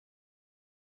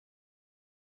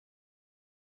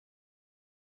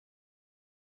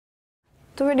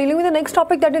तो we dealing with the next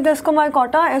topic that is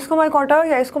Ascomycota. Ascomycota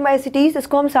या ascomycetes,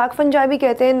 इसको हम सैक फंजाई भी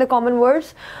कहते हैं इन द कॉमन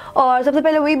वर्ड्स। और सबसे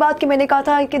पहले वही बात कि मैंने कहा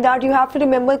था कि that you have to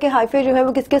remember कि हाइफे जो है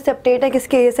वो किसके सेप्टेट है,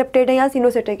 किसके सेप्टेट है या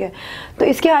सिनोसेटिक है। तो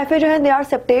इसके हाइफे जो है दे आर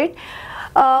सेप्टेट।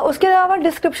 उसके अलावा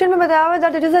डिस्क्रिप्शन में बताया हुआ है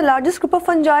that it is the largest group of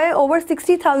fungi, over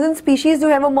 60,000 species जो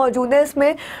है वो मौजूद है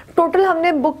इसमें। टोटल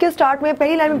हमने बुक के स्टार्ट में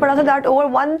पहली लाइन में पढ़ा था दैट ओवर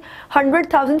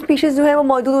 100,000 स्पीशीज़ जो है वो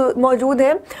मौजूद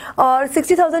है और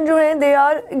 60,000 जो है they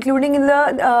are including in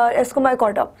the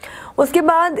Ascomycota. उसके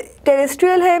बाद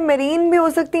टेरेस्ट्रियल है, मेरीन भी हो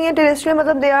सकती हैं। टेरेस्ट्रियल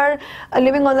मतलब they are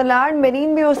living on the land,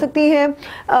 marine भी हो सकती हैं,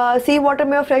 सी वाटर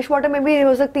में और फ्रेश वाटर में भी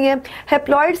हो सकती हैं।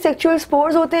 हेप्लॉइड सेक्सुअल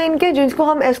स्पोर्स होते हैं इनके, जिनको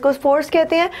हम एस्कोस्पोर्स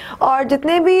कहते हैं। और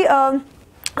जितने भी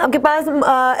आपके पास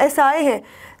एसआई हैं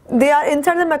they are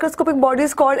inside the microscopic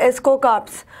bodies called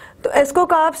ascocarps. तो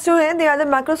एस्कोकार्प्स जो हैं they are the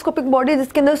microscopic body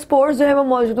जिसके अंदर स्पोर्स जो है वो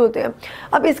मौजूद होते हैं।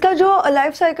 अब इसका जो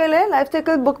लाइफ साइकिल है, लाइफ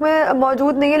साइकिल बुक में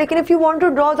मौजूद नहीं है, लेकिन if you want to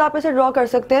draw तो आप इसे ड्रॉ कर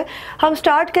सकते हैं। हम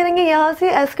स्टार्ट करेंगे यहाँ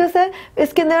से, एस्कस है,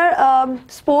 इसके अंदर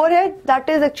स्पोर है that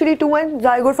is actually 2 and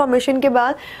zygote formation के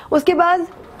बाद। उसके बाद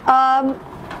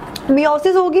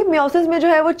मियोसिस होगी। मियोसिस में जो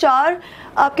है वो 4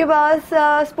 आपके पास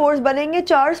स्पोर्स बनेंगे।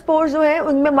 4 स्पोर्स जो हैं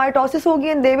उनमें माइटोसिस होगी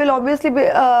and they will obviously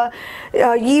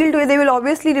yield, they will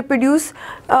obviously reproduce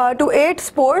to 8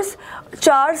 spores.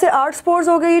 4 से 8 स्पोर्स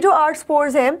हो गए। ये जो 8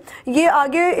 स्पोर्स हैं ये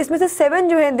आगे इसमें से 7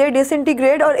 जो हैं दे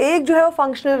डिसइंटीग्रेट और एक जो है वो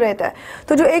फंक्शनल रहता है।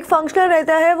 तो जो एक फंक्शनल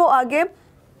रहता है वो आगे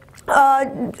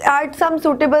at some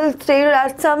suitable stage or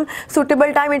at some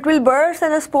suitable time it will burst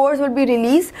and the spores will be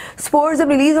released. Spores जब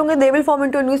रिलीज होंगे they will form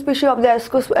into a new species of the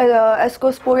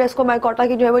ascospore, ascomycota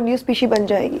की जो है वो new species बन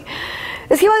जाएगी।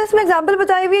 इसके बाद इसमें एग्जांपल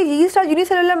बताई हुई है, yeast are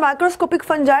unicellular microscopic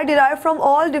fungi derived from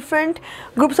all different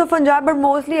groups of fungi but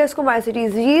mostly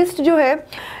ascomycetes। yeast जो है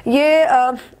ये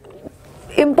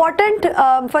important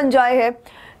fungi है।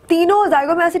 तीनों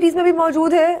जाइगोमैसिटीज़ में भी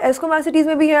मौजूद है, एस्कोमैसिटीज़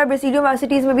में भी है और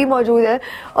बेसिडियोमैसिटीज़ में भी मौजूद है।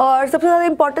 और सबसे ज़्यादा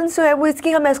इंपॉर्टेंस जो है वो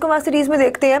इसकी हम एस्कोमैसिटीज़ में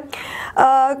देखते हैं।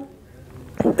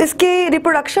 इसके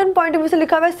रिप्रोडक्शन पॉइंट ऑफ व्यू से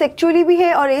लिखा हुआ है सेक्चुअली भी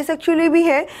है और एसेक्चुअली भी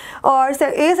है। और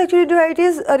एसेक्चुअली जो है it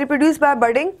is reproduce by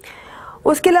budding.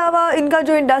 उसके अलावा इनका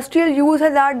जो इंडस्ट्रियल यूज़ है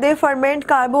that they ferment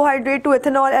carbohydrate to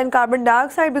ethanol and carbon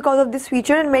dioxide because of this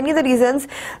feature and many the reasons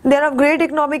they are of great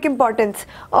economic importance.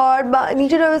 और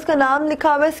नीचे जो इसका नाम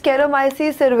लिखा हुआ है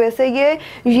स्केरोमाइसिस सर्विस है, ये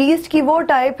यीस्ट की वो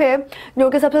टाइप है जो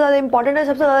कि सबसे ज़्यादा इंपॉर्टेंट है,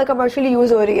 सबसे ज़्यादा कमर्शियली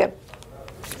यूज़ हो रही है।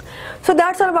 So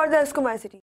that's all about the एस्कोमाइसिटी।